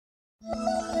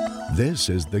This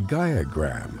is the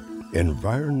Gaiagram,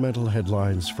 environmental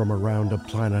headlines from around a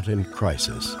planet in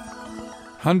crisis.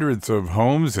 Hundreds of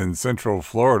homes in central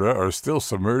Florida are still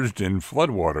submerged in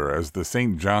floodwater as the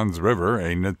St. Johns River,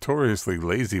 a notoriously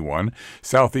lazy one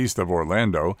southeast of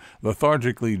Orlando,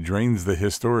 lethargically drains the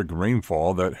historic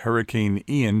rainfall that Hurricane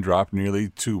Ian dropped nearly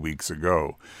 2 weeks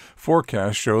ago.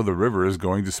 Forecasts show the river is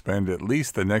going to spend at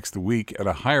least the next week at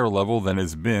a higher level than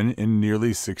it's been in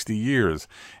nearly 60 years,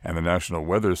 and the National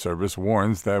Weather Service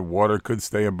warns that water could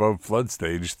stay above flood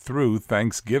stage through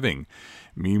Thanksgiving.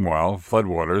 Meanwhile,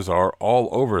 floodwaters are all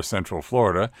over central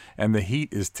Florida, and the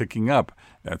heat is ticking up.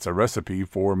 That's a recipe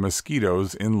for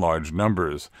mosquitoes in large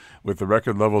numbers. With the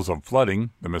record levels of flooding,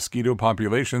 the mosquito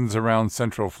populations around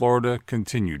central Florida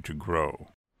continue to grow.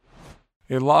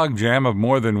 A logjam of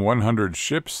more than 100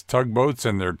 ships, tugboats,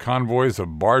 and their convoys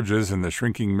of barges in the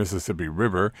shrinking Mississippi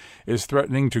River is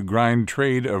threatening to grind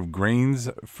trade of grains,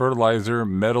 fertilizer,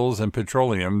 metals, and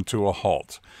petroleum to a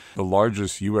halt. The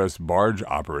largest U.S. barge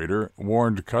operator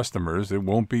warned customers it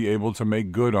won't be able to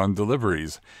make good on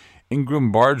deliveries.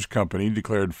 Ingram Barge Company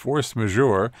declared force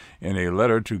majeure in a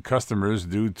letter to customers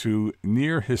due to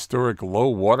near-historic low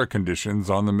water conditions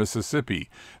on the Mississippi,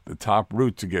 the top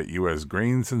route to get U.S.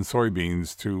 grains and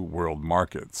soybeans to world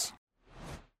markets.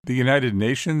 The United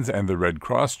Nations and the Red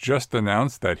Cross just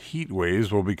announced that heat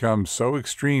waves will become so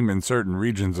extreme in certain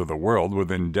regions of the world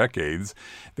within decades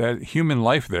that human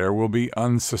life there will be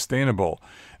unsustainable.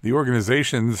 The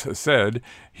organizations said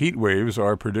heat waves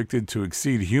are predicted to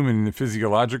exceed human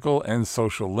physiological and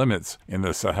social limits in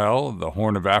the Sahel, the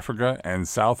Horn of Africa, and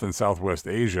South and Southwest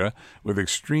Asia, with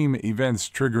extreme events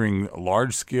triggering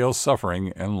large-scale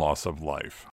suffering and loss of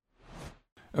life.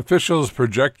 Officials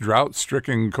project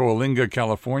drought-stricken Coalinga,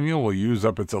 California will use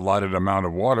up its allotted amount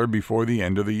of water before the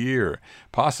end of the year,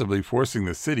 possibly forcing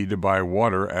the city to buy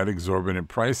water at exorbitant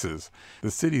prices.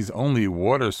 The city's only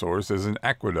water source is an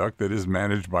aqueduct that is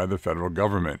managed by the federal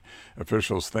government.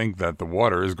 Officials think that the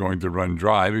water is going to run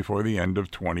dry before the end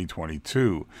of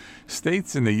 2022.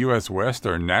 States in the U.S. West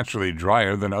are naturally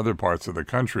drier than other parts of the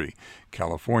country.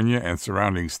 California and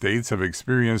surrounding states have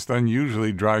experienced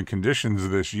unusually dry conditions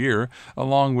this year,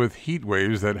 along with heat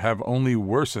waves that have only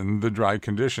worsened the dry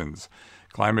conditions.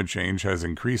 Climate change has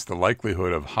increased the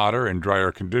likelihood of hotter and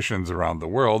drier conditions around the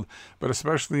world, but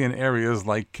especially in areas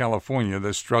like California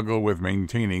that struggle with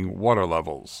maintaining water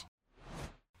levels.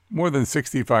 More than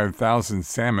 65,000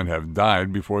 salmon have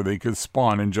died before they could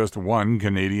spawn in just one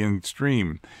Canadian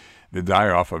stream. The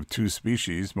die-off of two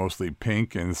species, mostly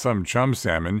pink and some chum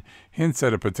salmon, hints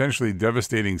at a potentially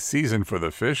devastating season for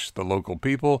the fish, the local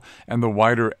people, and the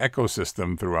wider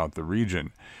ecosystem throughout the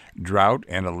region. Drought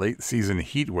and a late-season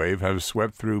heat wave have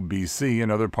swept through BC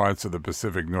and other parts of the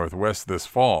Pacific Northwest this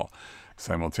fall.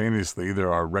 Simultaneously,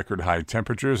 there are record-high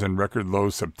temperatures and record-low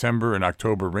September and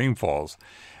October rainfalls.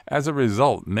 As a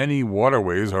result, many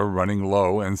waterways are running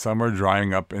low and some are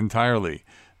drying up entirely.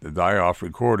 The die-off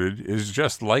recorded is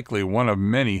just likely one of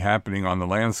many happening on the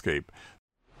landscape.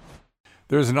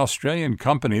 There's an Australian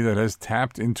company that has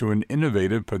tapped into an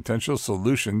innovative potential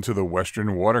solution to the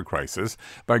Western water crisis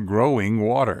by growing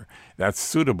water that's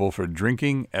suitable for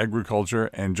drinking, agriculture,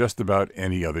 and just about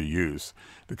any other use.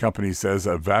 The company says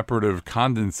evaporative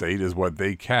condensate is what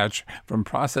they catch from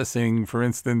processing, for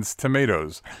instance,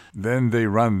 tomatoes. Then they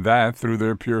run that through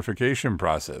their purification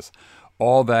process.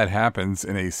 All that happens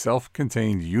in a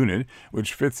self-contained unit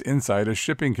which fits inside a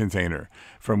shipping container.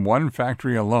 From one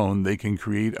factory alone, they can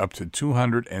create up to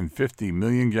 250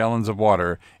 million gallons of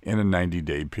water in a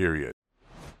 90-day period.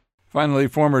 Finally,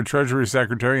 former Treasury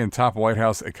Secretary and top White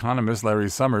House economist Larry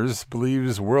Summers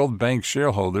believes World Bank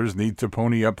shareholders need to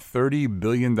pony up $30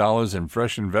 billion in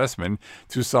fresh investment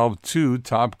to solve two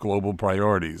top global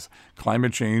priorities: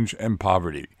 climate change and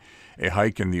poverty. A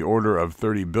hike in the order of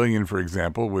 $30 billion, for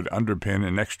example, would underpin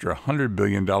an extra $100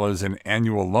 billion in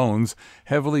annual loans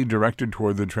heavily directed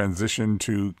toward the transition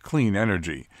to clean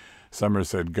energy. Summers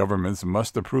said governments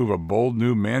must approve a bold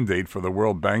new mandate for the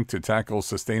World Bank to tackle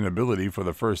sustainability for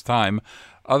the first time.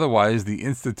 Otherwise, the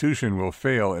institution will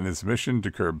fail in its mission to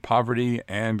curb poverty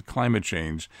and climate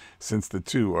change, since the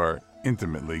two are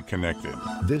intimately connected.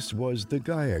 This was the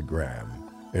Gaiagram,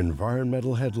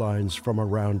 environmental headlines from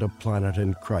around a planet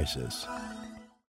in crisis.